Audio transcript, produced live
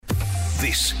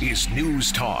This is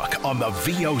News Talk on the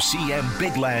VOCM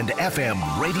Bigland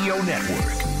FM radio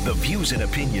network. The views and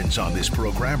opinions on this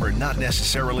program are not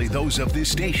necessarily those of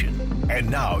this station. And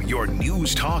now your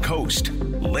News Talk host,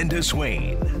 Linda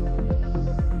Swain.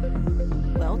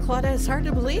 Well, Claudia, it's hard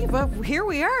to believe, but here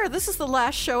we are. This is the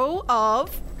last show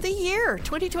of the year,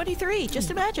 2023.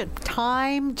 Just imagine.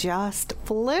 Time just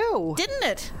flew. Didn't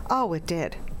it? Oh, it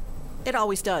did. It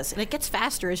always does. And it gets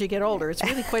faster as you get older. It's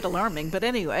really quite alarming. But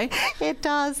anyway. It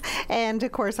does. And,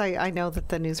 of course, I know that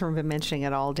the newsroom have been mentioning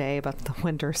it all day about the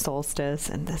winter solstice.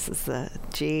 And this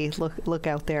is look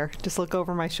out there. Just look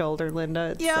over my shoulder,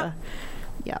 Linda. It's,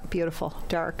 yeah, beautiful.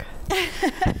 Dark.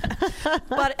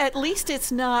 But at least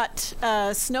it's not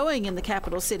snowing in the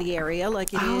capital city area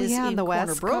like it is in the Corner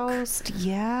West Brook. Coast.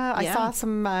 Yeah, I saw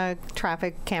some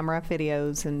traffic camera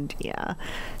videos, and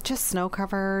just snow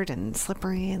covered and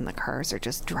slippery, and the cars are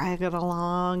just dragging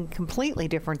along. Completely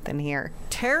different than here.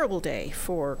 Terrible day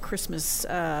for Christmas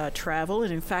travel,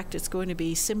 and in fact, it's going to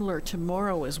be similar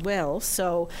tomorrow as well.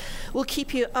 So we'll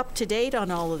keep you up to date on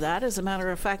all of that. As a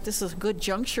matter of fact, this is a good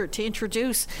juncture to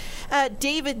introduce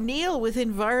David Neal with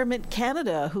Environment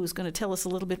Canada, who's going to tell us a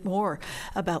little bit more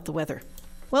about the weather.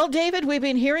 Well, David, we've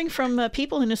been hearing from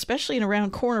people, and especially in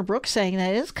around Corner Brook, saying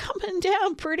that it's coming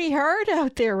down pretty hard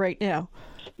out there right now.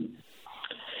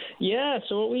 Yeah,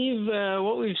 so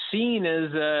what we've seen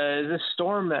is this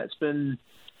storm that's been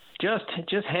just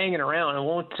hanging around.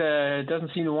 It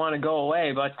doesn't seem to want to go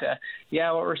away. But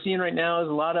what we're seeing right now is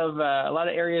a lot of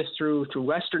areas through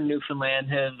western Newfoundland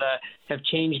have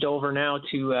changed over now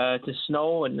to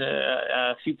snow, and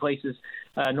a few places.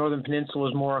 Northern Peninsula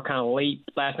was more kind of late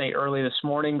last night, early this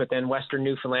morning, but then western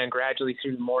Newfoundland gradually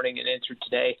through the morning and into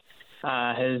today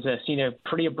has seen a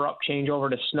pretty abrupt change over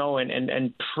to snow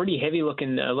and pretty heavy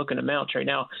looking amounts right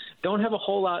now. Don't have a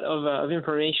whole lot of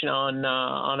information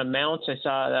on amounts. I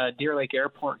saw Deer Lake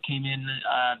Airport came in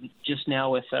just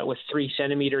now with 3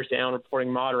 centimeters down,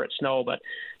 reporting moderate snow, but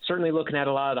certainly looking at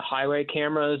a lot of the highway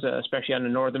cameras, especially on the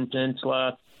Northern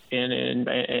Peninsula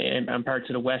and parts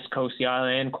of the west coast, the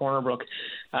island, and Corner Brook,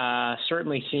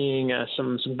 certainly seeing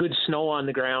some good snow on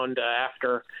the ground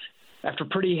after a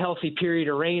pretty healthy period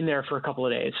of rain there for a couple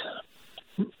of days.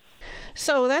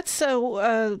 So that's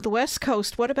the west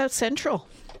coast. What about central?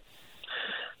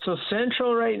 So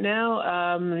central right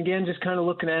now, again, just kind of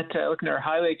looking at our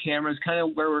highway cameras, kind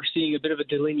of where we're seeing a bit of a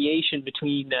delineation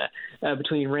between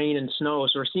rain and snow.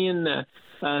 So we're seeing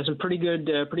some pretty good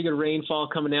rainfall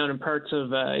coming down in parts of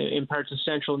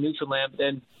central Newfoundland. But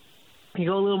then you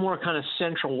go a little more kind of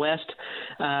central west,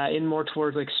 in more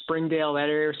towards like Springdale, that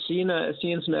area.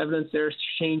 Seeing some evidence there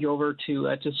change over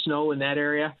to snow in that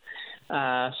area.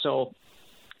 So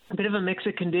a bit of a mix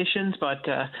of conditions, but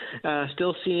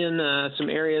still seeing some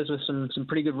areas with some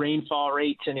pretty good rainfall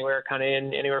rates, anywhere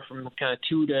from kind of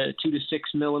 2 to 6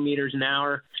 millimeters an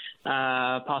hour.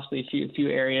 Possibly a few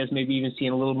areas, maybe even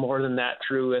seeing a little more than that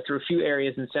through a few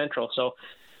areas in central. So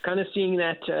kind of seeing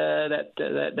that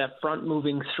front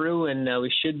moving through, and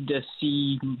we should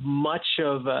see much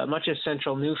of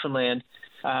central Newfoundland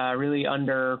really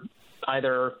under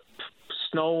either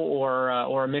snow or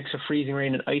a mix of freezing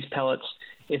rain and ice pellets,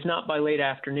 if not by late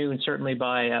afternoon, certainly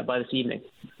by this evening.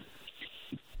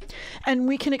 And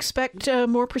we can expect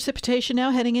more precipitation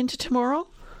now heading into tomorrow?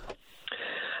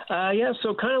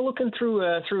 So kind of looking through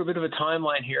a bit of a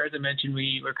timeline here. As I mentioned,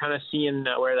 we're kind of seeing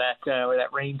where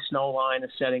that rain-snow line is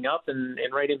setting up, and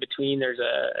right in between there's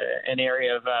an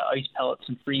area of ice pellets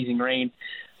and freezing rain.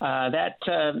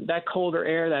 That colder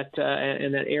air,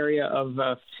 and that area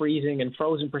of freezing and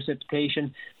frozen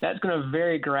precipitation, that's going to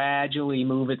very gradually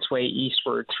move its way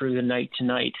eastward through the night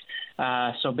tonight.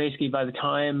 So basically, by the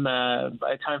time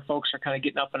folks are kind of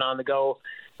getting up and on the go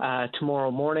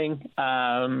tomorrow morning,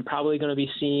 probably going to be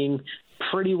seeing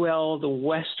pretty well the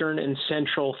western and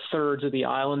central thirds of the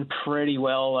island pretty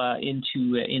well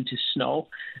into snow.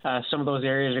 Some of those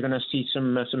areas are going to see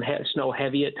some snow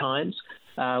heavy at times,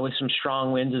 with some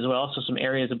strong winds as well, so some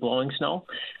areas of blowing snow.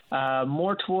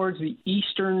 More towards the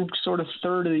eastern sort of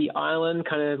third of the island,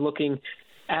 kind of looking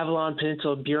Avalon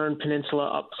Peninsula, Burin Peninsula,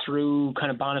 up through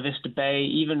kind of Bonavista Bay,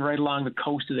 even right along the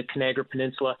coast of the Conagra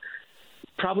Peninsula.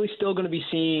 Probably still going to be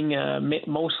seeing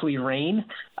mostly rain.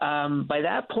 By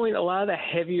that point, a lot of the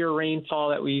heavier rainfall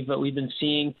that we've been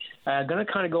seeing going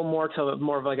to kind of go more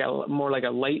like a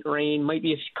light rain. Might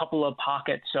be a couple of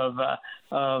pockets of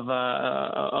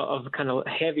kind of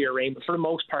heavier rain, but for the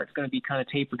most part, it's going to be kind of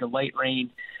tapered to light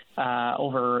rain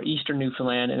over eastern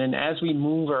Newfoundland. And then as we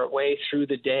move our way through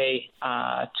the day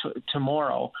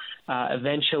tomorrow,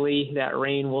 eventually that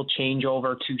rain will change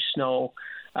over to snow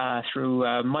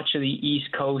through much of the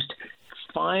east coast,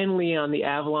 finally on the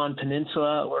Avalon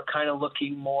Peninsula, we're kind of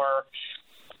looking more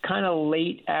kind of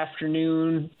late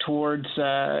afternoon towards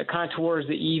the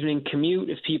evening commute.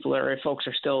 If folks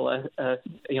are still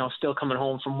still coming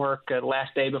home from work the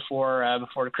last day before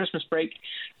the Christmas break,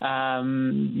 the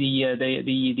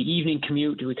evening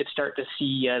commute, we could start to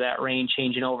see that rain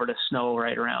changing over to snow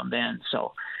right around then.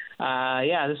 So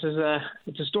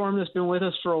it's a storm that's been with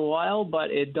us for a while, but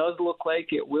it does look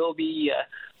like it will be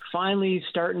finally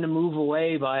starting to move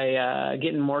away by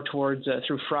getting more towards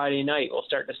through Friday night. We'll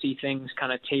start to see things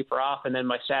kind of taper off, and then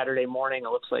by Saturday morning, it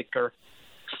looks like they're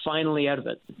finally out of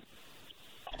it.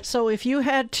 So if you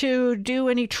had to do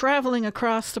any traveling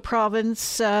across the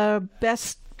province,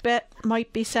 best bet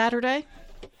might be Saturday?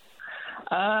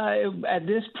 At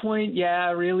this point,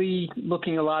 yeah, really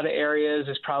looking a lot of areas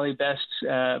is probably best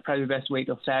to wait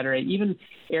till Saturday. Even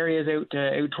areas out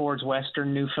towards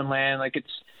western Newfoundland, like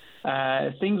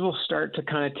things will start to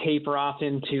kind of taper off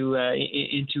into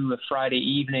a Friday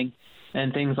evening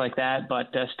and things like that, but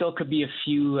still could be a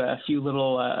few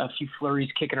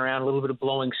flurries kicking around, a little bit of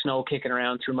blowing snow kicking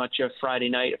around through much of Friday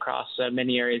night across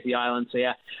many areas of the island. So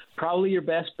yeah, probably your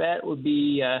best bet would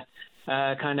be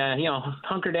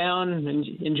hunker down and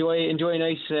enjoy a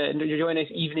nice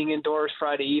evening indoors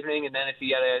Friday evening, and then if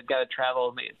you gotta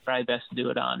travel, it's probably best to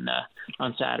do it on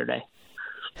Saturday.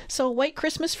 So white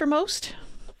Christmas for most?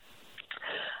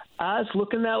 It's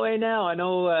looking that way now. I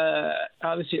know,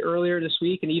 obviously earlier this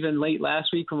week and even late last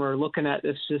week when we were looking at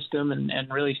this system and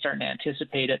really starting to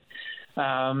anticipate it, it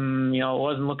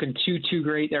wasn't looking too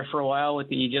great there for a while with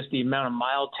the amount of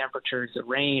mild temperatures, the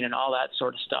rain, and all that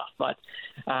sort of stuff. But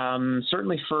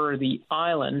certainly for the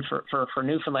island, for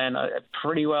Newfoundland,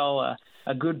 pretty well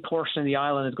a good portion of the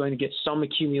island is going to get some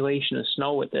accumulation of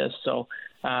snow with this. So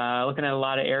looking at a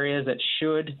lot of areas that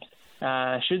should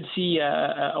see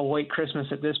a white Christmas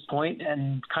at this point,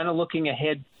 and kind of looking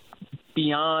ahead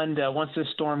beyond once this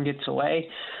storm gets away.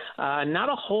 Not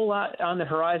a whole lot on the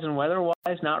horizon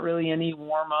weather-wise, not really any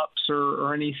warm-ups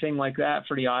or anything like that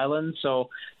for the island, so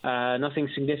nothing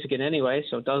significant anyway.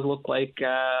 So it does look like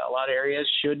a lot of areas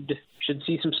should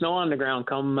see some snow on the ground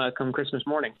come Christmas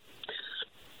morning.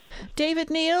 David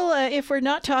Neal, if we're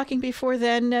not talking before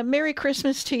then, Merry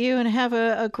Christmas to you and have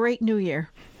a great New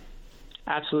Year.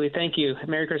 Absolutely. Thank you.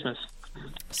 Merry Christmas.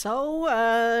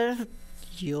 So,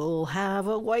 you'll have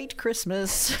a white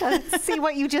Christmas. See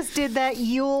what you just did, that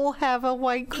you'll have a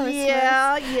white Christmas?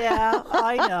 Yeah,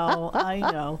 I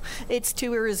know. It's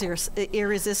too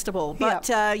irresistible. But,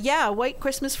 white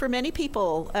Christmas for many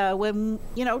people when,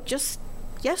 just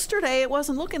yesterday it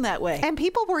wasn't looking that way. And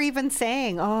people were even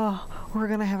saying, we're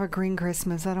going to have a green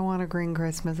Christmas. I don't want a green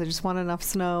Christmas. I just want enough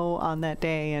snow on that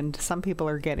day. And some people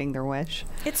are getting their wish.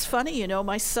 It's funny,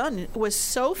 my son was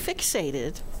so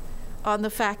fixated on the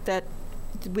fact that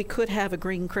we could have a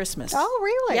green Christmas. Oh,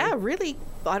 really? Yeah, really.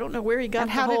 I don't know where he got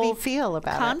and how did he feel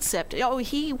about concept. Oh,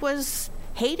 he was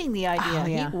hating the idea. Oh,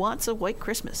 yeah. He wants a white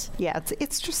Christmas. Yeah,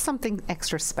 it's just something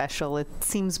extra special. It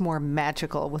seems more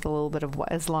magical with a little bit of,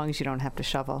 as long as you don't have to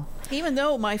shovel. Even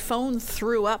though my phone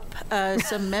threw up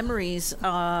some memories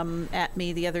at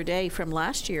me the other day from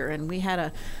last year, and we had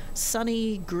a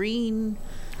sunny green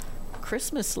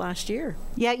Christmas last year.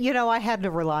 Yeah, I had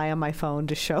to rely on my phone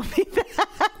to show me that.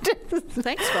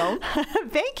 Thanks, phone.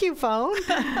 Thank you, phone.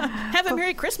 Have a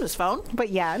Merry Christmas, phone. But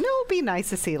yeah, no, it'd be nice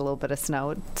to see a little bit of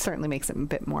snow. It certainly makes it a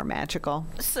bit more magical.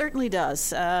 Certainly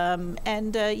does.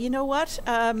 And you know what?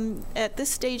 At this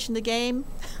stage in the game,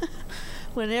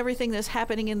 when everything that's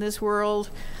happening in this world,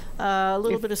 a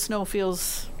little bit of snow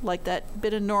feels like that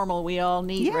bit of normal we all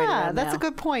need right around now. Yeah, that's a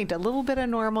good point. A little bit of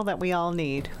normal that we all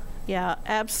need. Yeah,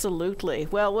 absolutely.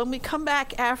 Well, when we come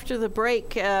back after the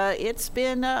break, it's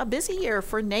been a busy year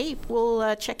for NAPE.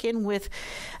 We'll check in with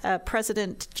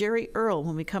President Jerry Earle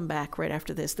when we come back right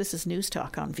after this. This is News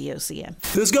Talk on VOCM.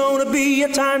 There's going to be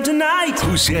a time tonight.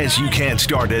 Who says you can't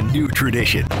start a new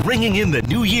tradition? Ringing in the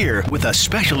new year with a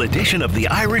special edition of the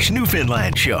Irish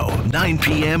Newfoundland Show, 9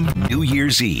 p.m. New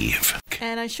Year's Eve.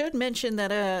 And I should mention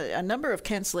that a number of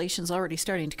cancellations already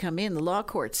starting to come in. The law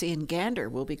courts in Gander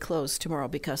will be closed tomorrow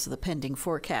because of the pending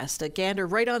forecast. Gander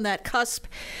right on that cusp,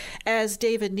 as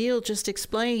David Neal just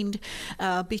explained,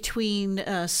 between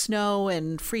snow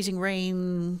and freezing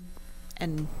rain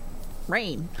and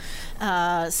rain.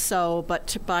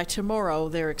 But by tomorrow,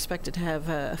 they're expected to have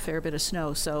a fair bit of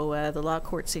snow. So the law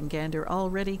courts in Gander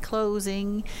already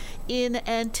closing in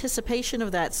anticipation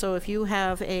of that. So if you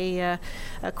have a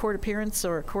court appearance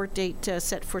or a court date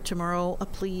set for tomorrow,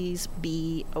 please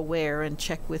be aware and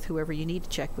check with whoever you need to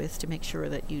check with to make sure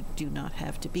that you do not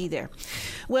have to be there.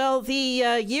 Well,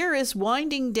 the year is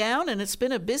winding down, and it's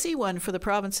been a busy one for the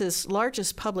province's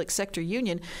largest public sector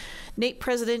union. NAPE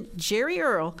President Jerry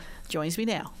Earle joins me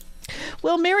now.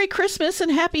 Well, Merry Christmas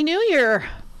and Happy New Year.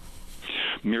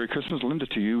 Merry Christmas, Linda,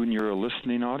 to you and your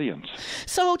listening audience.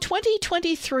 So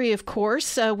 2023, of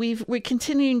course, we're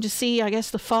continuing to see, I guess,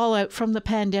 the fallout from the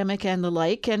pandemic and the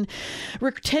like, and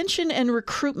retention and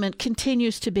recruitment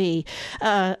continues to be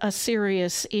a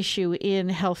serious issue in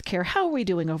healthcare. How are we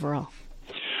doing overall?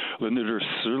 Linda, there's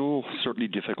still certainly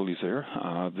difficulties there.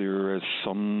 There is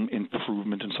some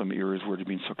improvement in some areas where there's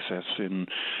been success in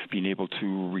being able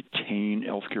to retain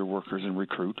healthcare workers and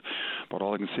recruit. But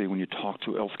all I can say, when you talk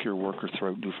to healthcare workers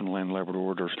throughout Newfoundland and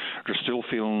Labrador, they're still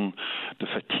feeling the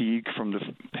fatigue from the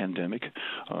pandemic.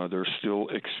 They're still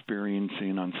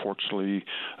experiencing, unfortunately,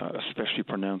 especially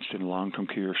pronounced in long-term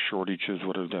care shortages,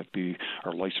 whether that be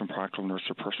our licensed practical nurse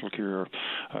or personal care,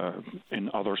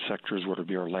 in other sectors, whether it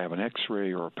be our lab and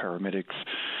x-ray or paramedics.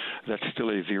 That's still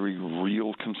a very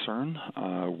real concern,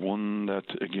 one that,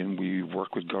 again, we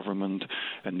work with government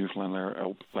and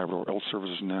Newfoundland Labrador Health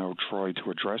Services now try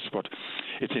to address, but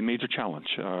it's a major challenge,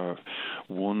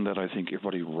 one that I think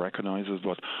everybody recognizes,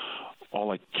 but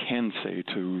all I can say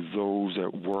to those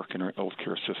that work in our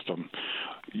healthcare system,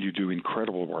 you do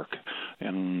incredible work,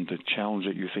 and the challenge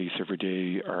that you face every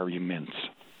day are immense.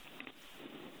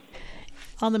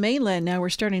 On the mainland now, we're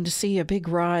starting to see a big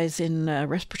rise in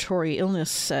respiratory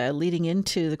illness leading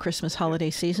into the Christmas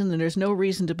holiday season, and there's no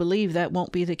reason to believe that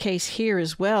won't be the case here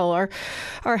as well. Are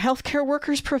healthcare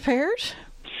workers prepared?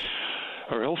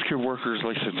 Our healthcare workers,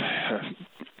 like I said,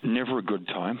 never a good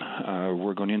time.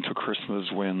 We're going into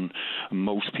Christmas when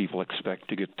most people expect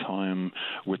to get time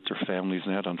with their families.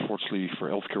 And that, unfortunately, for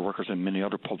healthcare workers and many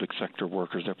other public sector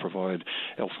workers that provide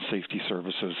health and safety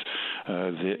services,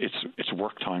 it's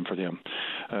work time for them.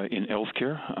 In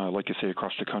healthcare, like I say,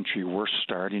 across the country, we're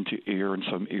starting to err in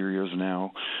some areas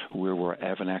now where we're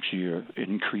having actually an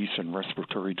increase in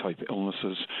respiratory type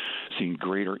illnesses, seeing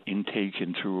greater intake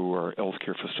into our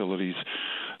healthcare facilities.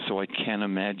 So I can't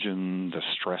imagine the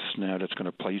stress now that's going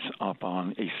to place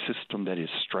upon a system that is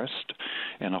stressed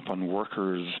and upon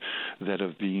workers that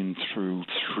have been through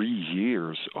 3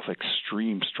 years of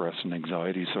extreme stress and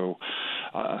anxiety. So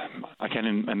I can't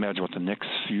imagine what the next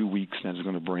few weeks now is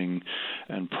going to bring,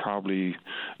 and probably,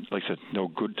 like I said, no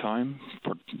good time,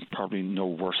 but probably no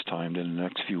worse time than the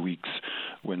next few weeks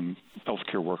when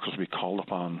healthcare workers will be called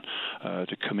upon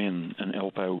to come in and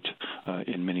help out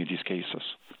in many of these cases.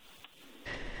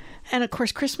 And, of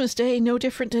course, Christmas Day, no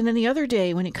different than any other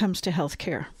day when it comes to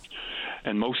healthcare.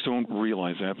 And most don't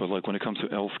realize that, but like when it comes to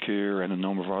healthcare and a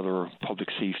number of other public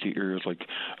safety areas, like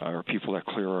our people that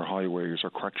clear our highways,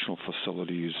 our correctional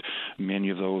facilities,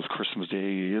 many of those, Christmas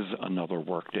Day is another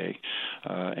work day.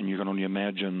 And you can only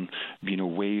imagine being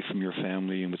away from your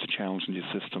family and with the challenge in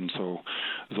the system. So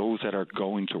those that are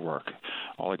going to work,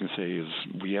 all I can say is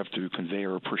we have to convey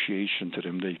our appreciation to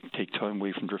them. They take time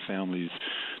away from their families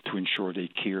to ensure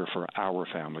they care for our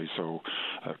families. So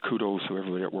kudos to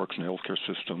everybody that works in the healthcare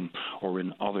system or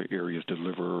in other areas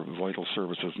deliver vital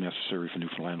services necessary for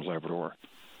Newfoundland and Labrador.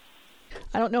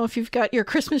 I don't know if you've got your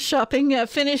Christmas shopping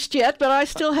finished yet, but I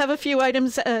still have a few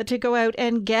items to go out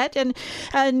and get. And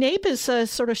NAPE is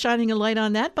sort of shining a light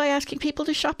on that by asking people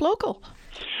to shop local.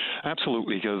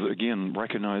 Absolutely, because again,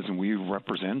 recognizing we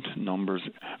represent members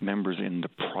in the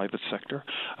private sector.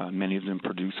 Many of them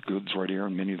produce goods right here,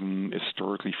 and many of them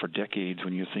historically for decades,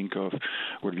 when you think of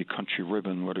whether it be Country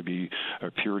Ribbon, whether it be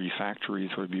Purity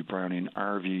Factories, whether it be Browning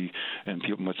RV, and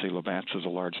people might say Labatt's is a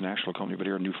large national company, but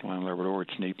here in Newfoundland and Labrador,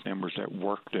 it's NAPE members that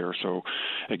work there. So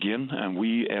again, and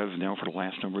we have now for the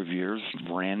last number of years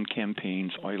ran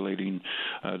campaigns highlighting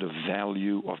the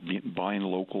value of buying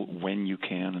local when you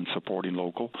can and supporting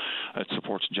local. It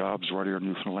supports jobs right here in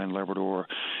Newfoundland and Labrador.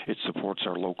 It supports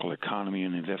our local economy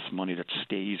and invests money that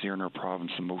stays here in our province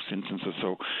in most instances.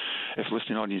 So if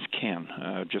listening audience can,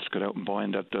 just get out and buy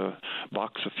that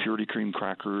box of Purity Cream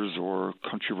crackers or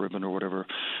Country Ribbon or whatever,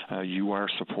 you are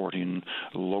supporting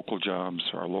local jobs,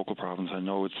 our local province. I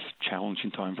know it's a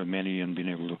challenging time for many and being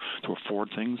able to afford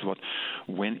things, but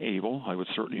when able, I would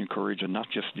certainly encourage, and not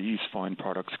just these fine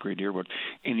products great here, but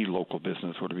any local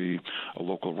business, whether it be a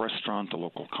local restaurant, a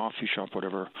local coffee shop,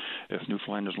 whatever. If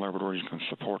Newfoundlanders and Labradorians can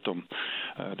support them,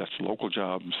 that's local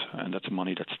jobs, and that's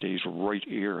money that stays right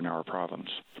here in our province.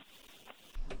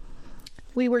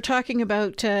 We were talking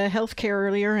about healthcare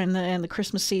earlier and the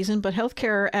Christmas season, but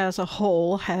healthcare as a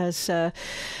whole has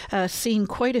seen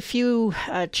quite a few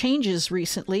changes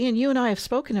recently. And you and I have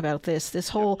spoken about this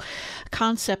whole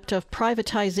concept of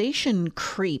privatization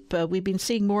creep. We've been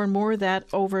seeing more and more of that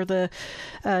over the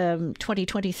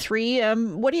 2023.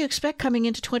 What do you expect coming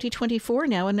into 2024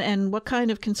 now, and what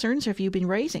kind of concerns have you been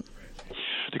raising?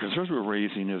 The concerns we're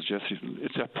raising is just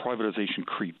it's that privatization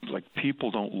creep. Like,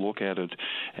 people don't look at it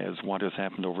as what has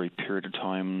happened over a period of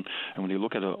time. And when they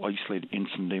look at an isolated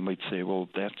incident, they might say, well,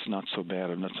 that's not so bad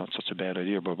and that's not such a bad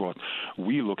idea. But what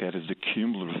we look at is the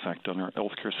cumulative effect on our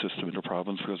healthcare system in the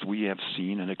province, because we have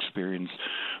seen and experienced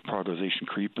privatization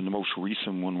creep. And the most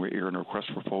recent one, we're airing our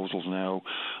request proposals now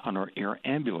on our air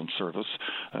ambulance service,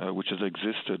 which has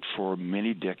existed for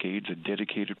many decades, a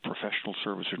dedicated professional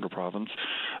service in the province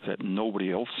that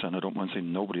nobody else, and I don't mind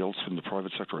saying nobody else in the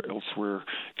private sector elsewhere,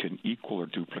 can equal or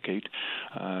duplicate.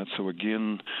 So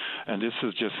again, and this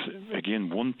is just, again,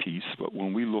 one piece, but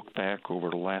when we look back over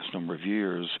the last number of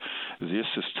years, this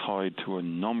is tied to a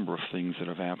number of things that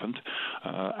have happened.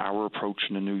 Our approach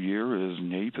in the new year is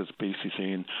NAPE is basically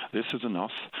saying, this is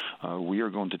enough. We are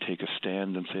going to take a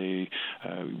stand and say,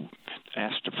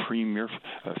 ask the Premier,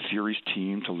 Fury's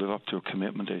team to live up to a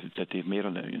commitment that they've made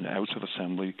in the House of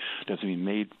Assembly that's been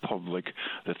made public,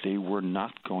 that they were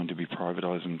not going to be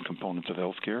privatizing components of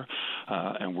healthcare,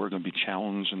 and we're going to be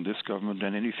challenged in this government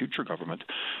and any future government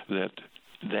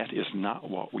that is not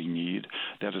what we need.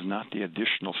 That is not the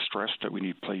additional stress that we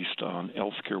need placed on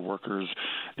healthcare workers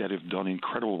that have done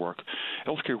incredible work.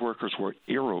 Healthcare workers were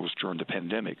heroes during the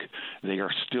pandemic. They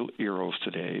are still heroes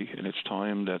today, and it's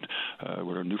time that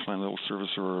with our Newfoundland Health Service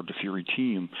or the Fury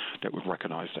team that would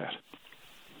recognize that.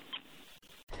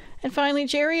 And finally,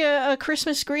 Jerry, a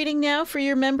Christmas greeting now for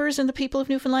your members and the people of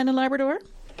Newfoundland and Labrador?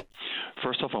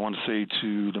 First off, I want to say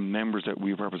to the members that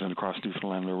we represent across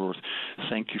Newfoundland and Labrador,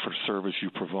 thank you for the service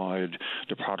you provide,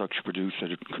 the products you produce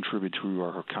that contribute to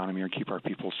our economy and keep our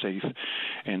people safe,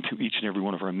 and to each and every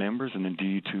one of our members, and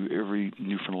indeed to every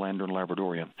Newfoundlander and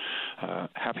Labradorian.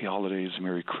 Happy holidays,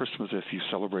 Merry Christmas if you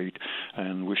celebrate,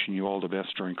 and wishing you all the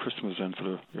best during Christmas and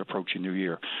for the approaching New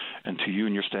Year. And to you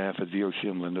and your staff at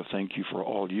VOCM, Linda, thank you for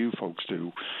all you folks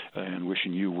do, and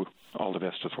wishing you all the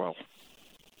best as well.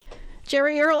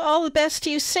 Jerry Earl, all the best to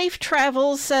you. Safe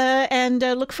travels, and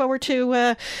look forward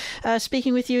to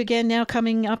speaking with you again now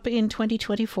coming up in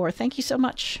 2024. Thank you so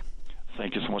much.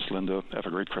 Thank you so much, Linda. Have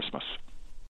a great Christmas.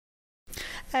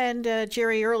 And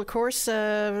Jerry Earl, of course,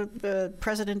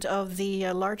 president of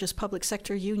the largest public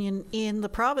sector union in the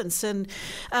province. And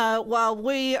while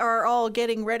we are all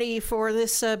getting ready for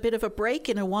this bit of a break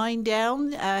and a wind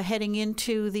down, heading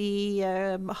into the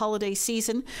holiday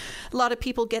season, a lot of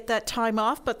people get that time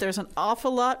off, but there's an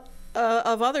awful lot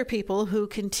of other people who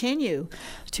continue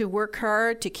to work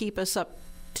hard to keep us up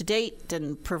to date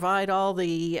and provide all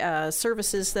the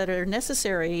services that are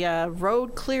necessary,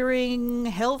 road clearing,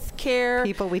 health care.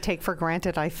 People we take for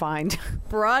granted, I find.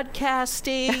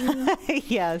 Broadcasting.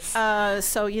 Yes.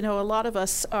 So, a lot of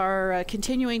us are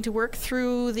continuing to work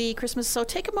through the Christmas. So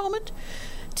take a moment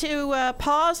to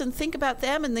pause and think about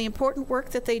them and the important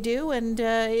work that they do. And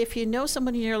if you know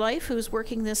someone in your life who's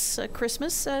working this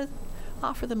Christmas,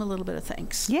 offer them a little bit of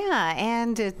thanks. Yeah,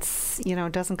 and it's,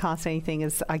 it doesn't cost anything.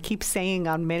 As I keep saying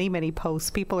on many, many posts,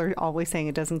 people are always saying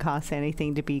it doesn't cost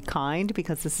anything to be kind,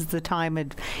 because this is the time of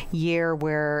year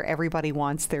where everybody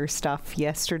wants their stuff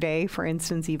yesterday, for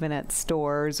instance, even at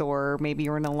stores, or maybe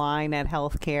you're in a line at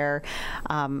healthcare.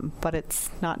 But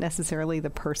it's not necessarily the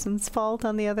person's fault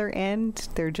on the other end.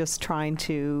 They're just trying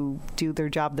to do their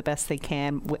job the best they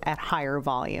can at higher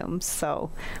volumes.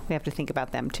 So we have to think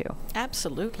about them too.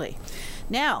 Absolutely.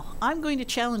 Now, I'm going to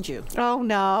challenge you. Oh,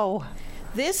 no.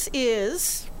 This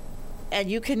is,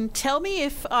 and you can tell me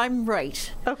if I'm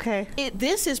right. Okay.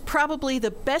 This is probably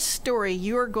the best story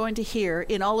you're going to hear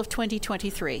in all of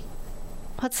 2023.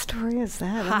 What story is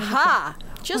that? Ha-ha!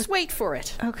 Just wait for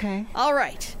it. Okay. All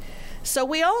right. So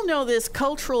we all know this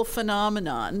cultural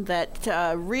phenomenon that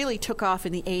really took off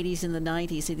in the 80s and the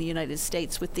 90s in the United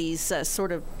States with these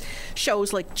sort of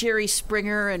shows like Jerry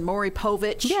Springer and Maury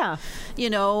Povich. Yeah.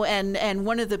 And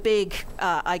one of the big,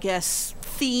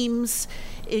 themes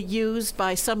used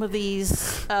by some of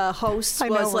these hosts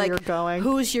was like,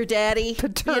 who's your daddy?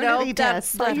 Paternity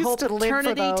test. That whole to live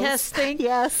paternity for those. test thing.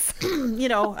 Yes.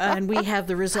 And we have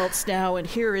the results now, and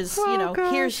here is,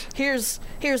 here's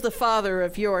the father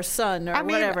of your son or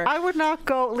whatever. I would not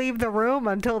leave the room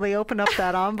until they open up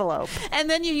that envelope. And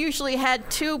then you usually had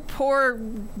two poor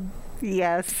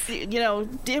Yes.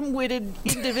 Dim-witted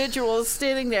individuals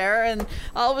standing there, and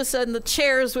all of a sudden the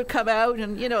chairs would come out,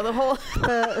 and the whole.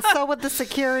 So would the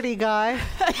security guy.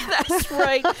 That's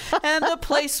right, and the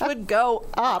place would go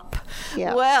up.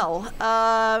 Yeah. Well,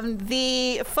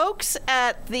 the folks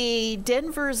at the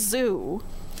Denver Zoo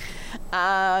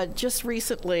just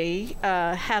recently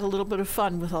had a little bit of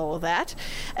fun with all of that.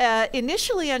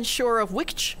 Initially unsure of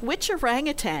which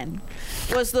orangutan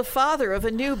was the father of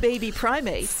a new baby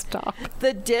primate. Stop.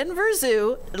 The Denver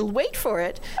Zoo, wait for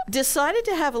it, decided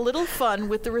to have a little fun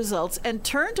with the results and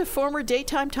turned to former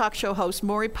daytime talk show host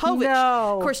Maury Povich.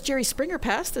 No. Of course, Jerry Springer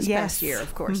passed this past year,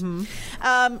 of course.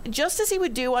 Mm-hmm. Just as he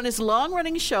would do on his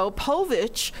long-running show,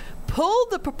 Povich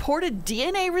pulled the purported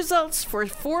DNA results for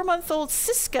 4-month-old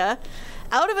Siska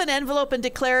out of an envelope and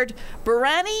declared,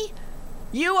 "Barani,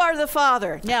 you are the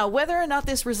father." Now, whether or not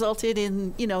this resulted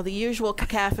in, the usual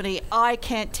cacophony, I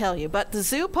can't tell you. But the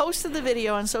zoo posted the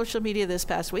video on social media this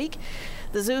past week.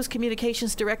 The zoo's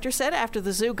communications director said after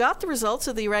the zoo got the results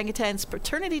of the orangutan's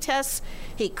paternity tests,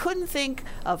 he couldn't think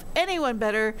of anyone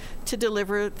better to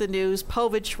deliver the news.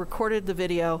 Povich recorded the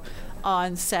video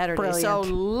on Saturday. Brilliant. So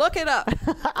look it up.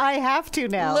 I have to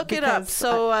now. Look it up.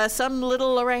 So some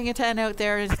little orangutan out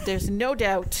there, there's no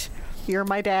doubt. You're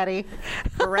my daddy.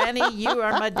 Barani, you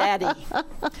are my daddy.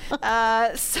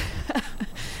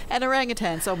 And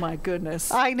orangutans, oh my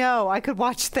goodness. I know. I could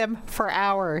watch them for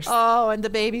hours. Oh, and the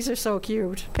babies are so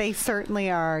cute. They certainly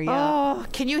are, yeah. Oh,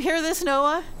 can you hear this,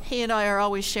 Noah? He and I are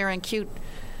always sharing cute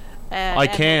I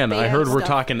can. I heard we're stuff.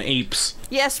 talking apes.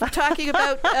 Yes, we're talking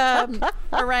about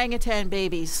orangutan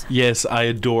babies. Yes, I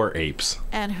adore apes.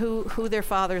 And who their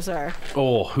fathers are.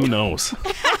 Oh, who knows?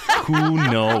 Who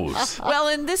knows? Well,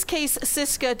 in this case,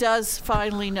 Siska does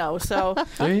finally know. So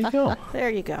there you go. There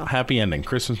you go. Happy ending.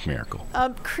 Christmas miracle.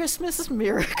 Christmas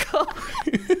miracle.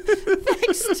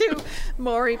 Thanks to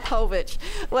Maury Povich.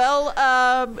 Well,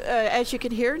 as you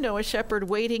can hear, Noah Shepherd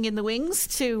waiting in the wings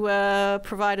to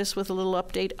provide us with a little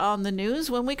update on the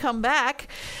news. When we come back,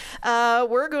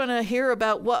 we're going to hear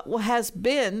about what has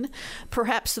been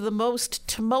perhaps the most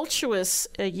tumultuous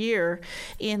year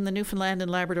in the Newfoundland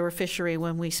and Labrador fishery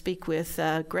when we speak with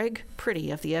Greg Pretty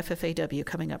of the FFAW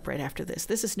coming up right after this.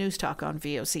 This is News Talk on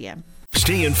VOCM.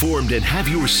 Stay informed and have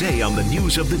your say on the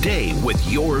news of the day with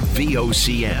your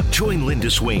VOCM. Join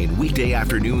Linda Swain weekday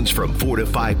afternoons from 4 to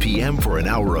 5 p.m. for an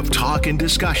hour of talk and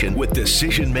discussion with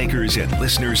decision makers and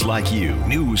listeners like you.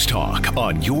 News Talk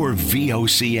on your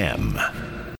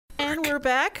VOCM. And we're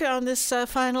back on this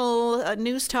final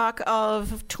news talk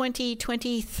of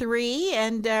 2023,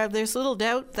 and there's little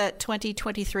doubt that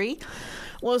 2023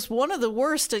 was one of the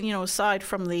worst, aside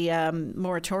from the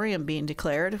moratorium being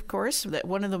declared, of course, that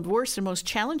one of the worst and most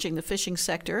challenging the fishing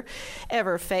sector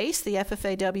ever faced. The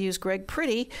FFAW's Greg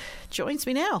Pretty joins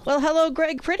me now. Well, hello,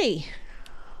 Greg Pretty.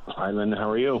 Hi, Linda.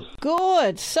 How are you?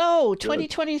 Good. So,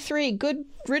 2023, good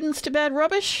riddance to bad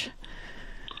rubbish?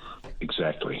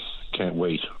 Exactly. Can't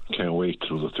wait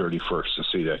till the 31st to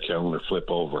see that calendar flip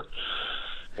over,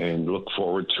 and look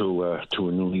forward to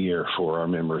a new year for our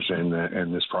members and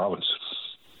this province.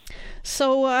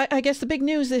 So I guess the big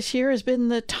news this year has been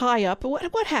the tie-up.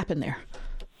 What happened there?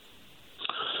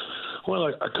 Well,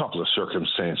 a couple of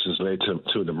circumstances led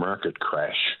to the market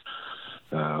crash.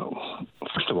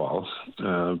 First of all,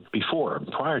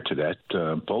 prior to that,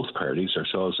 both parties,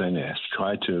 ourselves and NS,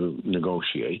 tried to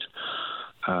negotiate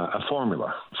a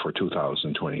formula for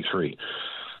 2023.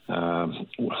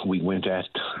 We went at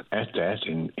that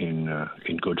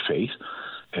in good faith,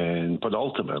 but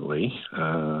ultimately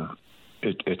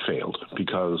it failed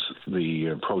because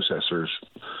the processors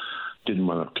didn't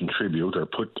want to contribute or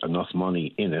put enough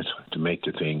money in it to make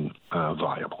the thing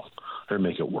viable or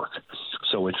make it work.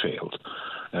 So it failed.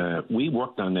 We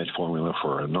worked on that formula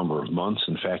for a number of months.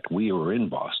 In fact, we were in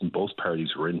Boston. Both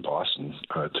parties were in Boston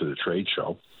to the trade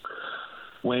show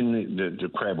when the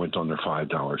crab went under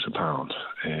 $5 a pound.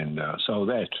 And so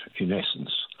that, in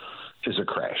essence, is a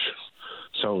crash.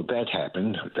 So that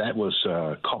happened. That was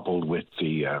coupled with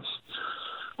the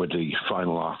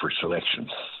final offer selection,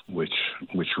 which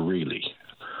really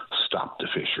stopped the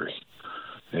fishery.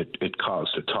 It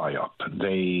caused a tie-up.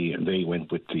 They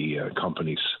went with the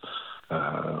company's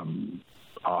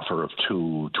offer of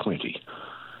 $2.20,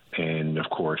 and of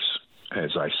course,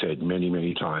 as I said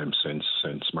many times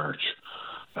since March,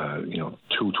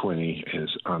 $2.20 is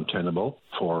untenable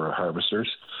for harvesters.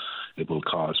 It will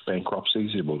cause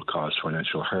bankruptcies. It will cause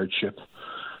financial hardship.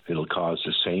 It'll cause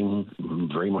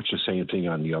very much the same thing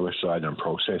on the other side on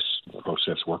process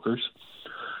workers.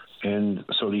 And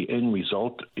so the end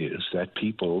result is that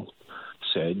people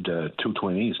said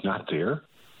 $2.20 is not there.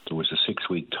 There was a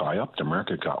 6-week tie-up. The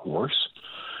market got worse.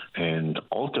 And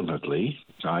ultimately,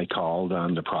 I called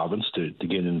on the province to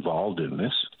get involved in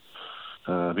this.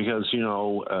 Because,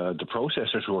 the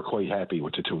processors were quite happy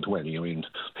with the 220. I mean,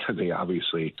 they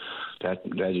obviously, that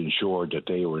ensured that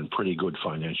they were in pretty good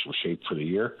financial shape for the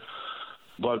year.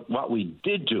 But what we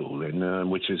did do,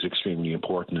 and which is extremely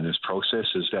important in this process,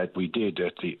 is that we did,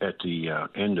 at the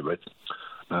end of it,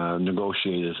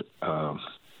 negotiated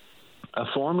a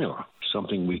formula,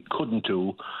 something we couldn't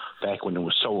do back when it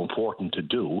was so important to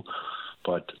do.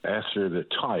 But after the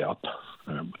tie-up,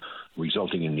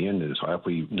 resulting in the end of the tie-up,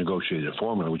 we negotiated a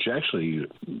formula which actually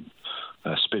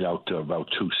spit out to about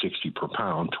 $2.60 per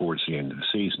pound towards the end of the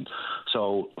season.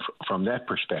 So from that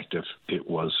perspective, it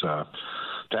was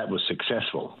that was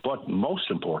successful. But most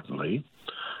importantly,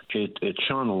 it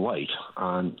shone a light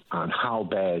on how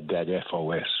bad that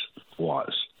FOS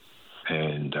was.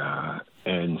 And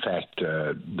in fact,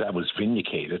 that was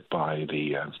vindicated by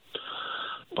the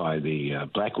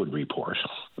Blackwood report,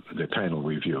 the panel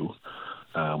review,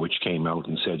 which came out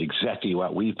and said exactly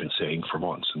what we've been saying for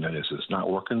months, and that is it's not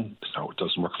working. It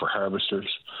doesn't work for harvesters.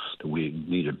 We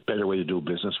need a better way to do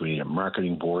business. We need a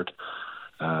marketing board.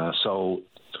 So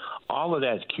all of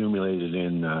that accumulated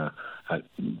in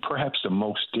perhaps the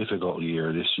most difficult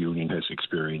year this union has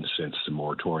experienced since the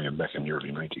moratorium back in the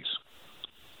early 90s.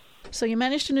 So you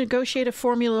managed to negotiate a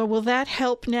formula. Will that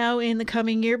help now in the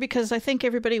coming year? Because I think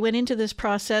everybody went into this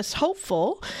process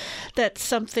hopeful that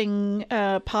something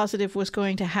positive was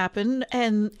going to happen,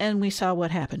 and we saw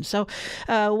what happened. So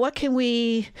what can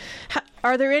we...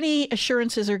 Are there any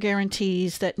assurances or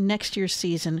guarantees that next year's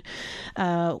season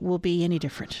will be any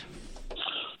different?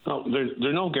 No,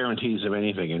 there are no guarantees of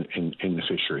anything in the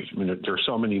fishery. I mean, there are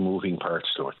so many moving parts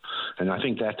to it. And I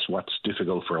think that's what's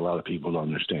difficult for a lot of people to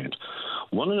understand.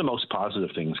 One of the most positive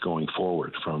things going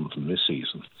forward from this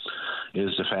season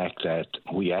is the fact that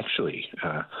we actually,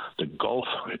 the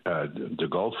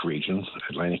Gulf region,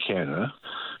 Atlantic Canada,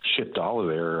 shipped all of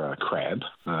their crab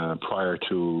prior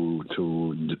to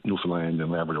Newfoundland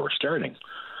and Labrador starting.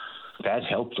 That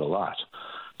helped a lot,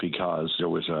 because there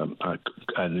was a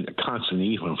constant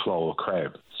even flow of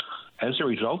crab. As a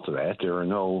result of that, there are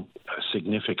no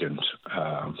significant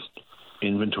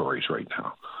inventories right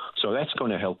now. So that's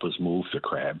going to help us move the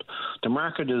crab. The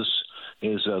market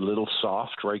is a little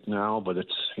soft right now, but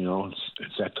it's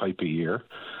that type of year.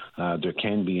 There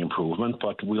can be improvement,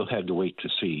 but we'll have to wait to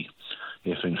see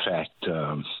if, in fact,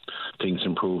 things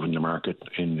improve in the market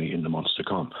in the months to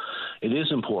come. It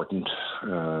is important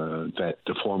that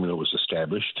the formula was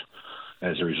established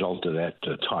as a result of that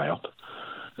tie-up.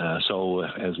 So,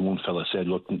 as one fellow said,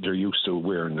 look, they're used to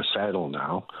wearing the saddle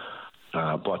now,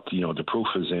 but the proof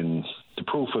is in. The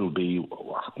proof will be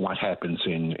what happens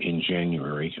in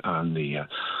January on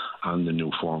the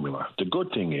new formula. The good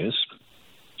thing is,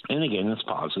 and again, it's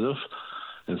positive,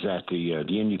 is that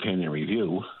the independent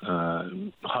review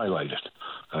highlighted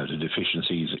the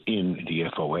deficiencies in the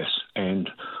FOS, and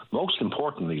most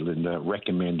importantly, Linda,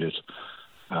 recommended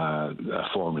a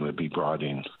formula be brought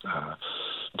in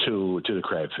to the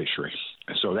crab fishery.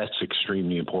 So that's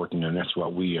extremely important, and that's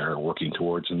what we are working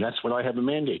towards, and that's what I have a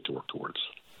mandate to work towards.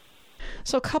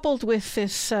 So coupled with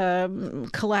this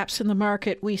collapse in the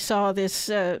market, we saw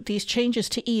these changes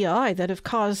to EI that have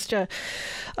caused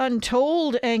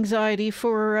untold anxiety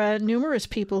for numerous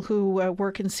people who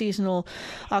work in seasonal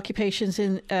occupations,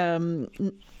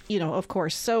 of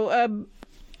course. So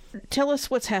tell us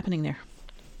what's happening there.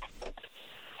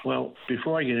 Well,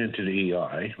 before I get into the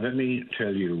EI, let me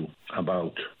tell you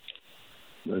about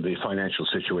the financial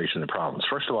situation of the province.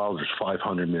 First of all, there's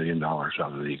 $500 million out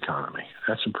of the economy.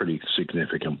 That's a pretty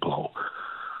significant blow.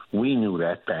 We knew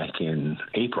that back in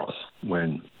April,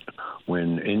 when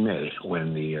in May,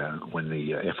 when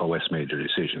the FOS made their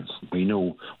decisions. We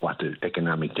knew what the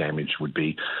economic damage would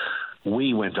be.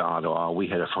 We went to Ottawa. We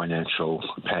had a financial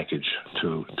package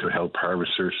to help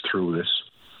harvesters through this,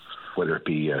 whether it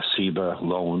be CEBA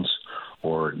loans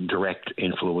or direct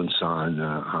influence on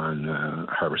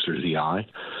harvesters' EI.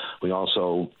 We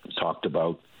also talked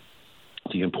about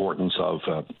the importance of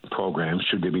programs,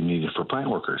 should they be needed, for plant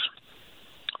workers.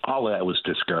 All of that was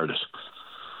discarded.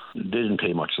 Didn't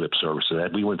pay much lip service to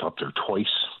that. We went up there twice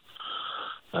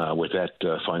with that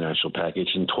financial package,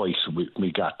 and twice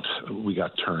we got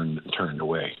turned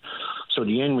away. So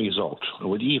the end result,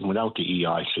 even without the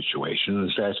EI situation,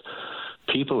 is that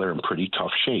people are in pretty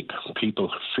tough shape.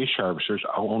 Fish harvesters,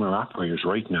 owner-operators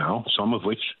right now, some of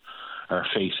which are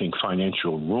facing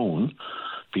financial ruin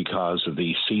because of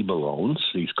the CEBA loans,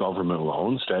 these government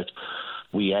loans that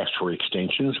we asked for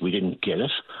extensions. We didn't get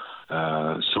it.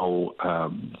 So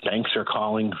banks are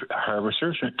calling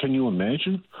harvesters. Can you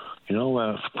imagine,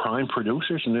 prime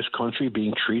producers in this country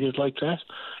being treated like that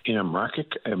in a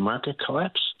market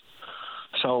collapse?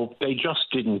 So they just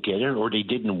didn't get it, or they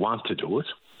didn't want to do it.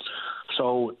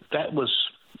 So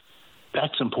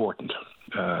that's important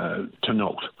to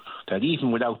note, that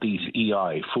even without these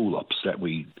EI fool-ups that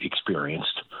we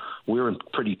experienced, we're in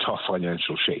pretty tough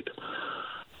financial shape.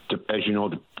 As you know,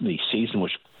 the season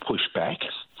was pushed back,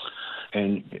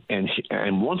 and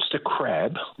once the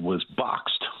crab was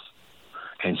boxed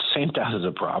and sent out of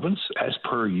the province, as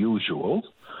per usual,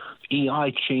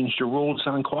 EI changed the rules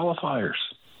on qualifiers.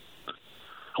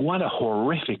 What a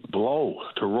horrific blow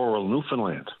to rural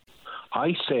Newfoundland.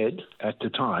 I said at the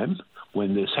time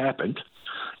when this happened,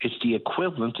 it's the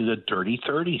equivalent to the dirty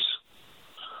 30s.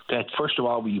 That, first of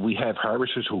all, we have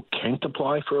harvesters who can't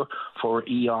apply for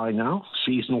EI now.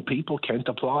 Seasonal people can't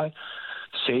apply.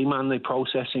 Same on the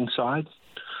processing side.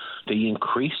 They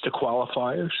increased the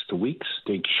qualifiers, the weeks.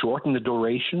 They shortened the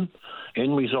duration.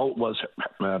 End result was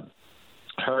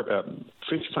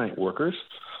fish plant workers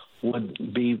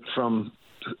would be from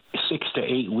 6 to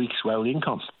 8 weeks without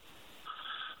income.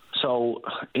 So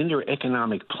in their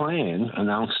economic plan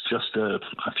announced just a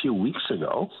few weeks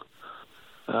ago,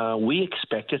 we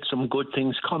expected some good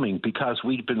things coming because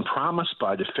we'd been promised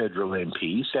by the federal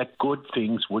MPs that good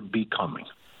things would be coming,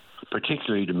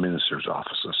 particularly the ministers'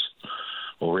 offices,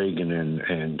 O'Regan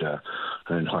and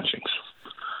Hutchings.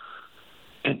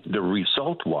 And the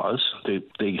result was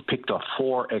they picked up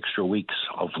 4 extra weeks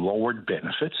of lowered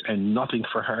benefits and nothing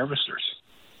for harvesters.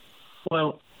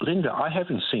 Well, Linda, I've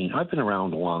been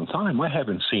around a long time. I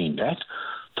haven't seen that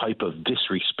type of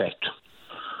disrespect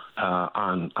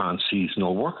on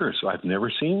seasonal workers. I've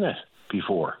never seen that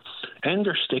before. And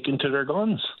they're sticking to their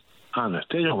guns on it.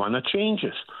 They don't want to change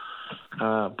it.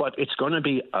 But it's going to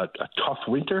be a tough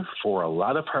winter for a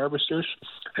lot of harvesters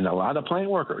and a lot of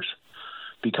plant workers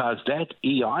because that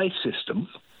EI system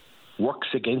works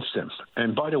against them.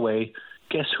 And by the way,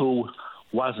 guess who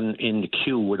wasn't in the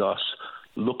queue with us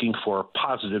looking for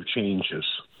positive changes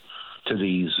to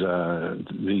these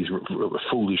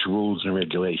foolish rules and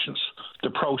regulations? The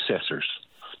processors,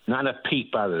 not a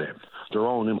peep out of them, their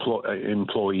own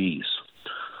employees.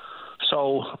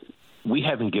 So we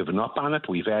haven't given up on it.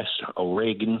 We've asked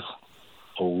O'Regan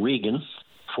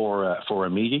for a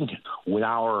meeting with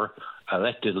our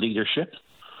elected leadership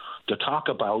to talk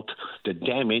about the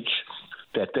damage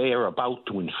that they are about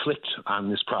to inflict on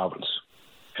this province.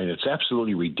 And it's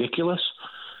absolutely ridiculous.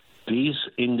 These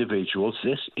individuals,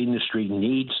 this industry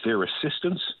needs their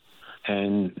assistance,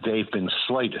 and they've been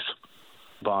slighted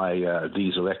by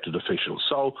these elected officials.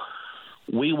 So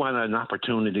we want an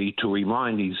opportunity to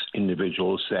remind these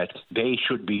individuals that they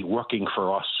should be working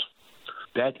for us.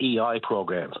 That EI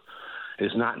program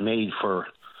is not made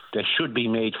that should be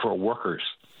made for workers.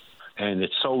 And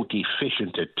it's so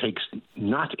deficient, it takes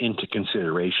not into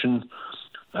consideration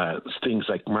things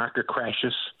like market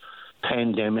crashes,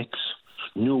 pandemics,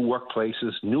 new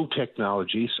workplaces, new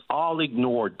technologies, all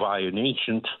ignored by an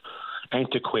ancient,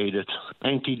 antiquated,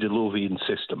 antediluvian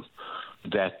system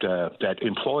that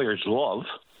employers love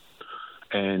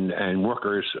and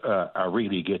workers are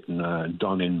really getting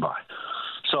done in by.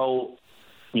 So,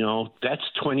 that's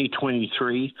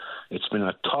 2023. It's been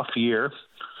a tough year,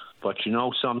 but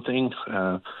something,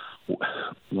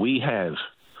 we have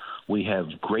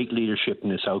great leadership in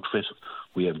this outfit.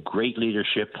 We have great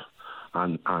leadership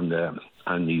on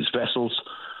these vessels.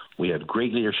 We have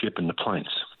great leadership in the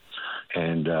plants.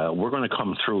 And we're going to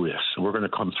come through this. We're going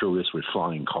to come through this with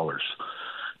flying colors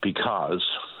because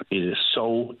it is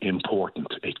so important.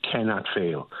 It cannot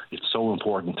fail. It's so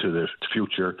important to the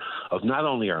future of not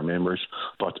only our members,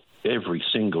 but every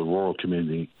single rural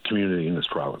community in this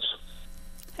province.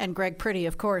 And Greg Priddy,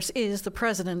 of course, is the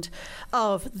president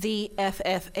of the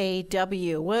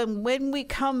FFAW. When we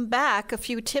come back, a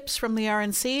few tips from the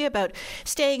RNC about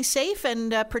staying safe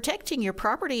and protecting your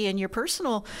property and your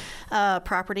personal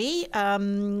property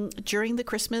during the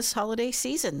Christmas holiday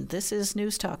season. This is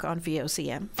News Talk on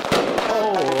VOCM.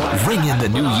 Ring in the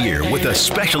new year with a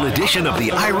special edition of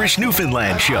the Irish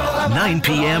Newfoundland Show, 9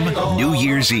 p.m. New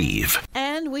Year's Eve.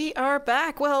 And we are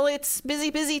back. Well, it's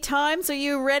busy times. Are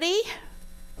you ready?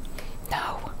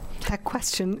 No. That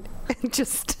question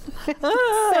just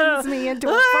sends me into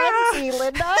a frenzy,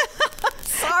 Linda.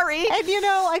 Sorry. And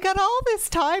I got all this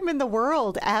time in the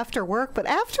world after work, but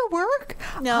after work,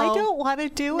 no, I don't want to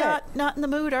do it. Not in the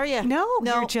mood, are you? No,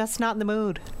 you're just not in the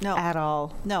mood at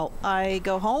all. No, I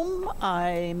go home,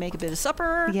 I make a bit of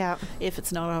supper, if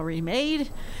it's not already made,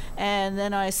 and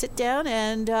then I sit down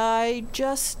and I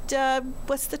just,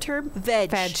 what's the term?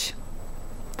 Veg.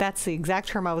 That's the exact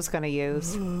term I was going to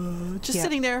use. Just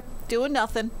sitting there doing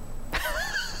nothing.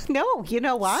 No, you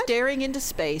know what? Staring into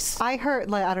space. I heard,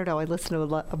 like, I don't know, I listen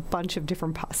to a bunch of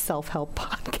different self-help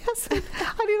podcasts.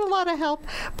 I need a lot of help.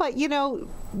 But,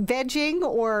 vegging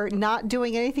or not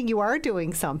doing anything, you are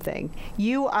doing something.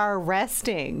 You are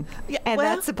resting. Yeah, and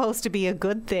that's supposed to be a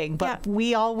good thing. But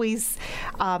we always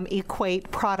equate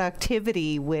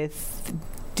productivity with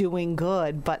doing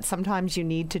good. But sometimes you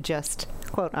need to just,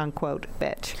 quote unquote,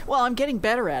 bitch. Well, I'm getting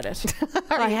better at it,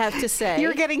 I have to say.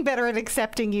 You're getting better at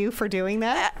accepting you for doing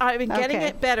that? I've been getting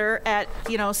it better at,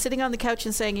 sitting on the couch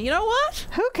and saying, you know what?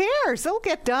 Who cares? It'll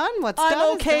get done. What's done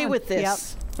I'm okay is done. with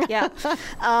this. Yep.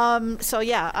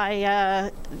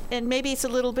 And maybe it's a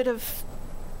little bit of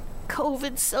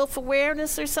COVID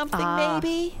self-awareness or something,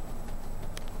 maybe.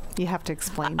 You have to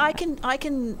explain I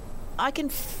can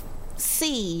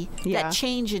see that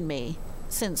change in me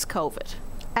since COVID.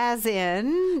 As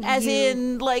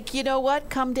in, like, you know what,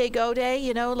 come day, go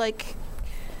day, like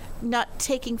not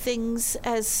taking things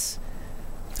as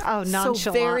nonchalant.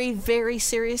 So very, very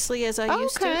seriously as I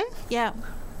used to. Yeah.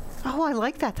 Oh, I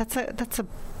like that. That's a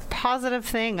positive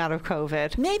thing out of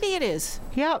COVID. Maybe it is.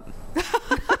 Yep.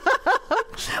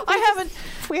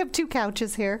 We have 2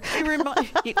 couches here.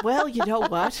 Well, you know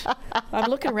what? I'm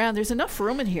looking around. There's enough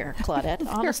room in here, Claudette.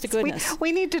 Honest to goodness.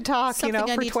 We need to talk, Something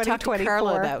for I need 2024. to talk to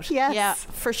Carla about. Yes. Yeah,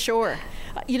 for sure.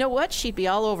 You know what? She'd be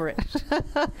all over it.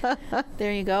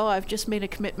 There you go. I've just made a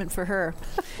commitment for her.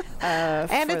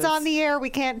 And it's on the air. We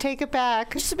can't take it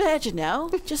back. Just imagine now.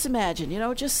 Just imagine.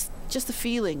 Just the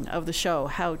feeling of the show.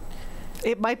 How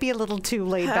it might be a little too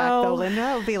laid back, though,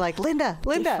 Linda. It would be like, Linda.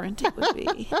 Different it would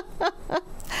be.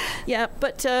 Yeah,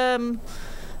 but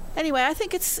anyway, I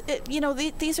think it's,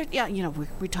 these are,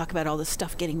 we talk about all this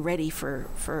stuff getting ready for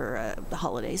the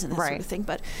holidays and that sort of thing.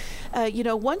 But,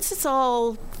 once it's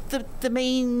all, the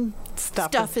main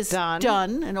stuff is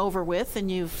done and over with, and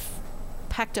you've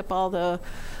packed up all the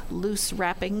loose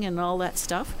wrapping and all that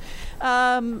stuff,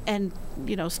 and,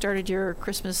 started your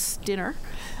Christmas dinner,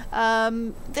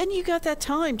 then you got that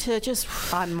time to just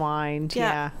unwind.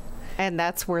 Yeah. And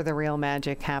that's where the real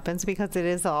magic happens, because it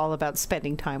is all about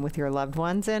spending time with your loved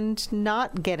ones and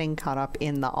not getting caught up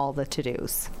in all the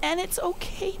to-dos. And it's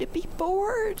okay to be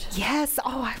bored. Yes.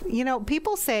 Oh,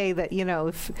 people say that,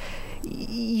 if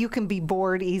you can be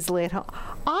bored easily at home.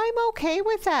 I'm okay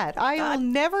with that. I will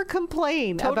never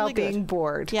complain about being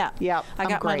bored. Yeah. Yep. I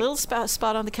got my little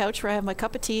spot on the couch where I have my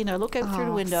cup of tea and I look out through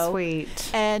the window.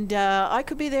 Sweet. And I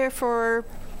could be there for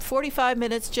 45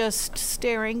 minutes just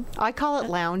staring. I call it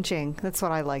lounging. That's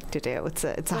what I like to do. It's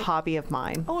a hobby of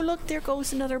mine. Oh, look, there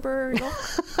goes another bird.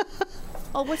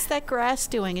 Oh, what's that grass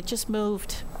doing? It just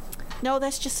moved. No,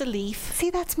 that's just a leaf.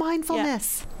 See, that's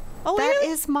mindfulness. Yeah. Oh, that really?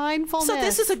 is mindfulness. So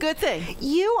this is a good thing.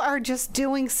 You are just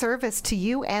doing service to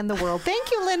you and the world.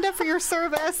 Thank you, Linda, for your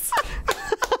service.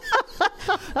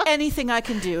 Anything I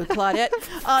can do, Claudette.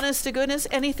 Honest to goodness,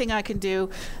 anything I can do,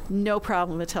 no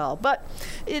problem at all. But,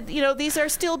 these are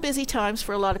still busy times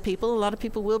for a lot of people. A lot of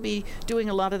people will be doing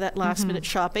a lot of that last-minute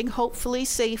shopping, hopefully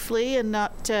safely and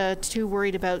not too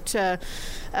worried about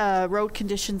road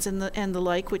conditions and the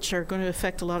like, which are going to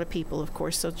affect a lot of people, of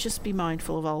course. So just be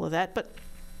mindful of all of that. But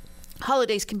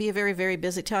holidays can be a very, very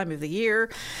busy time of the year,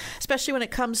 especially when it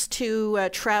comes to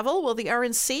travel. Well, the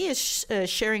RNC is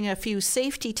sharing a few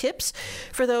safety tips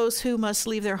for those who must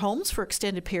leave their homes for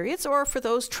extended periods or for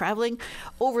those traveling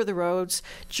over the roads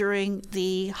during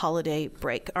the holiday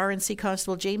break. RNC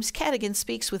Constable James Cadigan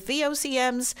speaks with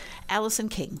VOCM's Alison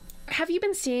King. Have you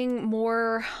been seeing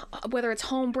more, whether it's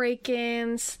home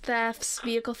break-ins, thefts,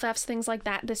 vehicle thefts, things like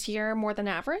that this year more than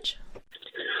average?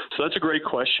 So that's a great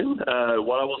question.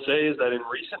 What I will say is that in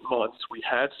recent months, we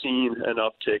have seen an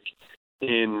uptick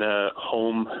in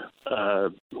home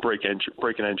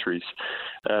break-in entries,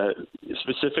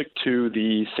 specific to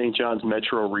the St. John's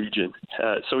metro region.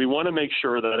 So we want to make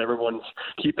sure that everyone's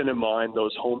keeping in mind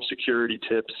those home security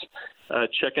tips,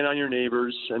 checking on your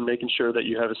neighbors and making sure that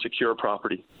you have a secure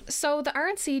property. So the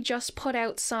RNC just put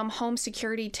out some home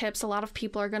security tips. A lot of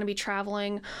people are going to be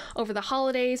traveling over the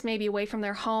holidays, maybe away from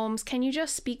their homes. Can you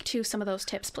just speak to some of those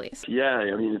tips, please? Yeah,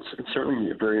 I mean, it's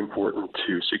certainly very important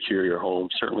to secure your home.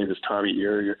 Certainly this time of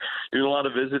year, you're doing a lot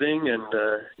of visiting and,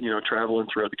 traveling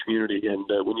throughout the community. And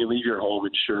when you leave your home,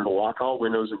 ensure to lock all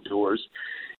windows and doors.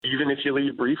 Even if you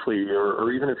leave briefly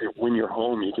or even when you're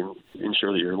home, you can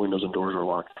ensure that your windows and doors are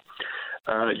locked.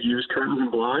 Use curtains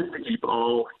and blinds to keep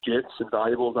all gifts and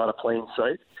valuables out of plain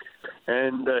sight.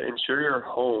 And ensure your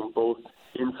home, both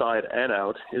inside and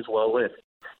out, is well lit.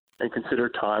 And consider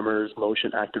timers,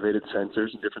 motion-activated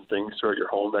sensors, and different things throughout your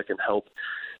home that can help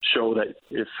show that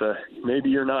if maybe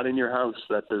you're not in your house,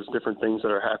 that there's different things that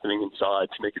are happening inside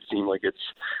to make it seem like it's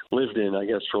lived in, I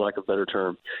guess, for lack of a better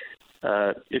term.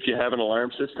 If you have an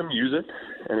alarm system, use it.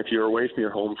 And if you're away from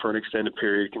your home for an extended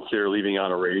period, consider leaving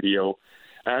on a radio.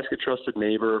 Ask a trusted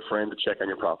neighbor or friend to check on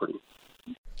your property.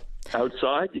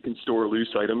 Outside, you can store loose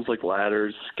items like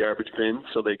ladders, garbage bins,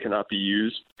 so they cannot be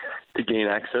used to gain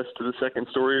access to the second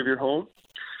story of your home.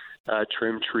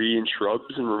 Trim tree and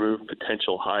shrubs and remove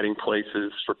potential hiding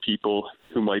places for people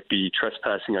who might be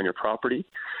trespassing on your property.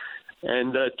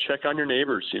 And check on your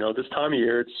neighbors. This time of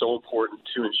year, it's so important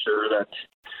to ensure that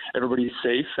everybody's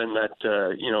safe and that,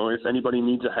 if anybody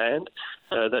needs a hand,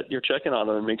 that you're checking on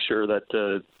them and make sure that,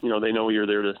 they know you're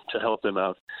there to help them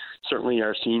out. Certainly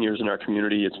our seniors in our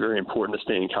community, it's very important to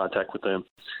stay in contact with them.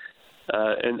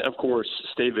 And, of course,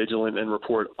 stay vigilant and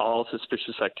report all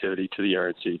suspicious activity to the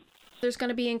RNC. There's going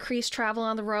to be increased travel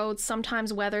on the roads.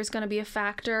 Sometimes weather's going to be a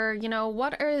factor.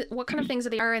 What kind of things are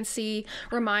the RNC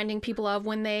reminding people of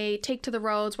when they take to the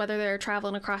roads, whether they're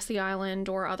traveling across the island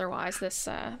or otherwise this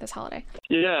holiday?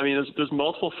 Yeah, there's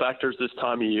multiple factors this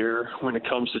time of year when it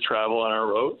comes to travel on our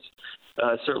roads.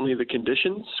 Certainly the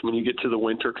conditions. When you get to the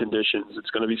winter conditions,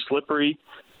 it's going to be slippery.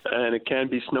 And it can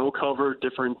be snow-covered.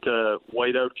 Different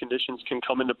whiteout conditions can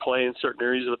come into play in certain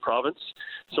areas of the province.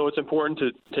 So it's important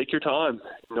to take your time.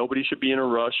 Nobody should be in a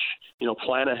rush.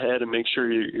 Plan ahead and make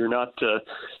sure you're not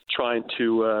trying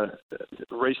to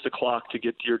race the clock to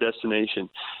get to your destination.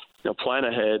 Plan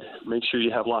ahead. Make sure you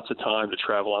have lots of time to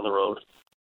travel on the road.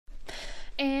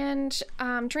 And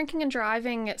drinking and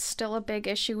driving, it's still a big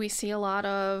issue. We see a lot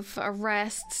of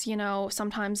arrests,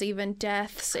 sometimes even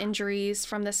deaths, injuries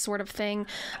from this sort of thing.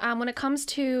 When it comes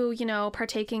to,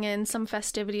 partaking in some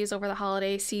festivities over the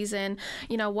holiday season,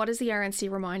 what is the RNC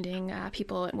reminding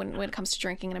people when it comes to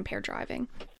drinking and impaired driving?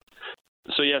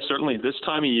 So, yeah, certainly this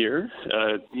time of year,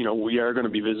 we are going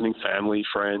to be visiting family,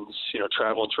 friends,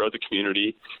 traveling throughout the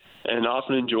community and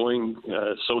often enjoying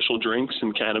social drinks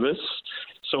and cannabis.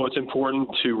 So it's important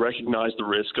to recognize the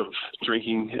risk of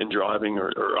drinking and driving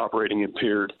or operating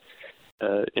impaired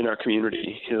in our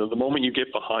community. The moment you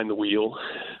get behind the wheel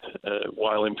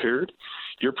while impaired,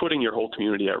 you're putting your whole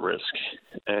community at risk.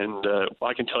 And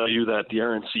I can tell you that the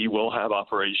RNC will have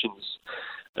operations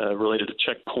related to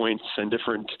checkpoints and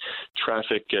different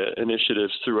traffic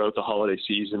initiatives throughout the holiday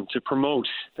season to promote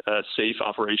safe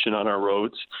operation on our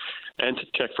roads and to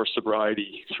check for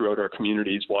sobriety throughout our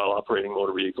communities while operating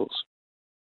motor vehicles.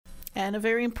 And a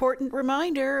very important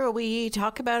reminder, we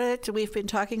talk about it, we've been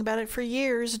talking about it for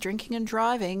years, drinking and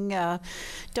driving.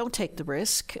 Don't take the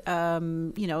risk.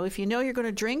 If you know you're going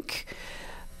to drink,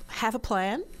 have a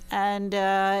plan. And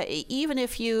even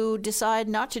if you decide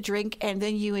not to drink and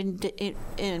then you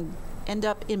end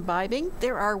up imbibing,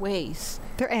 there are ways.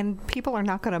 And people are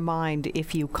not going to mind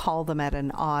if you call them at an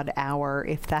odd hour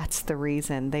if that's the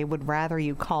reason. They would rather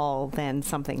you call than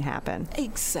something happen.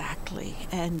 Exactly.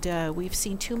 And we've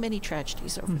seen too many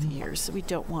tragedies over the years. We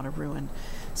don't want to ruin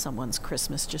someone's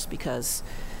Christmas just because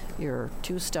you're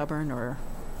too stubborn or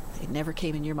it never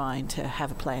came in your mind to have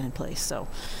a plan in place. So,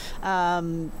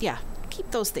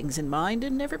 keep those things in mind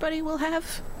and everybody will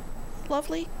have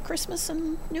lovely Christmas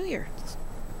and New Year.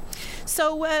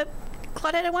 So,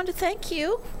 Claudette, I want to thank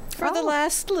you for the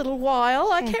last little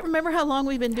while. I can't remember how long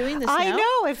we've been doing this now. I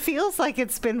know. It feels like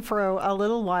it's been for a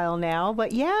little while now.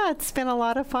 But, yeah, it's been a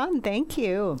lot of fun. Thank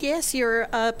you. Yes, you're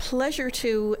a pleasure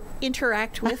to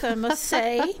interact with, I must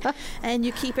say. And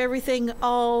you keep everything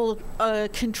all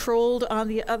controlled on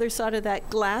the other side of that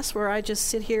glass where I just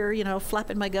sit here,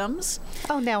 flapping my gums.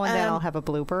 Oh, now and then I'll have a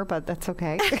blooper, but that's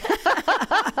okay.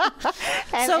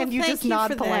 and you just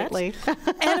nod politely.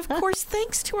 And, of course,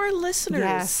 thanks to our listeners.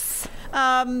 Yes.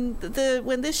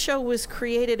 When this show was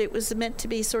created, it was meant to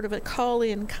be sort of a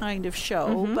call-in kind of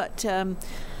show, but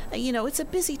it's a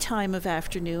busy time of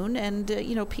afternoon, and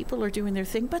people are doing their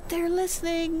thing, but they're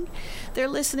listening,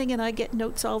 and I get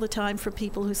notes all the time from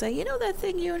people who say, that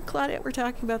thing you and Claudette were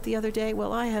talking about the other day,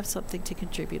 well, I have something to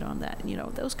contribute on that,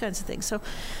 those kinds of things. So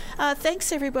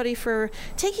thanks everybody for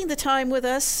taking the time with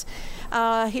us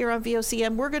here on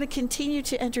VOCM. We're going to continue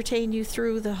to entertain you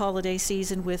through the holiday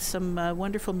season with some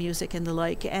wonderful music and the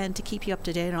like, and to keep you up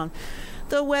to date on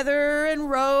the weather and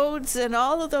roads and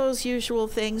all of those usual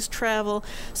things, travel.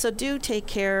 So do take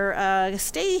care.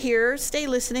 Stay here, stay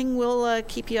listening. We'll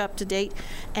keep you up to date.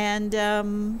 And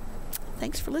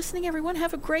thanks for listening, everyone.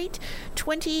 Have a great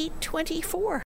 2024.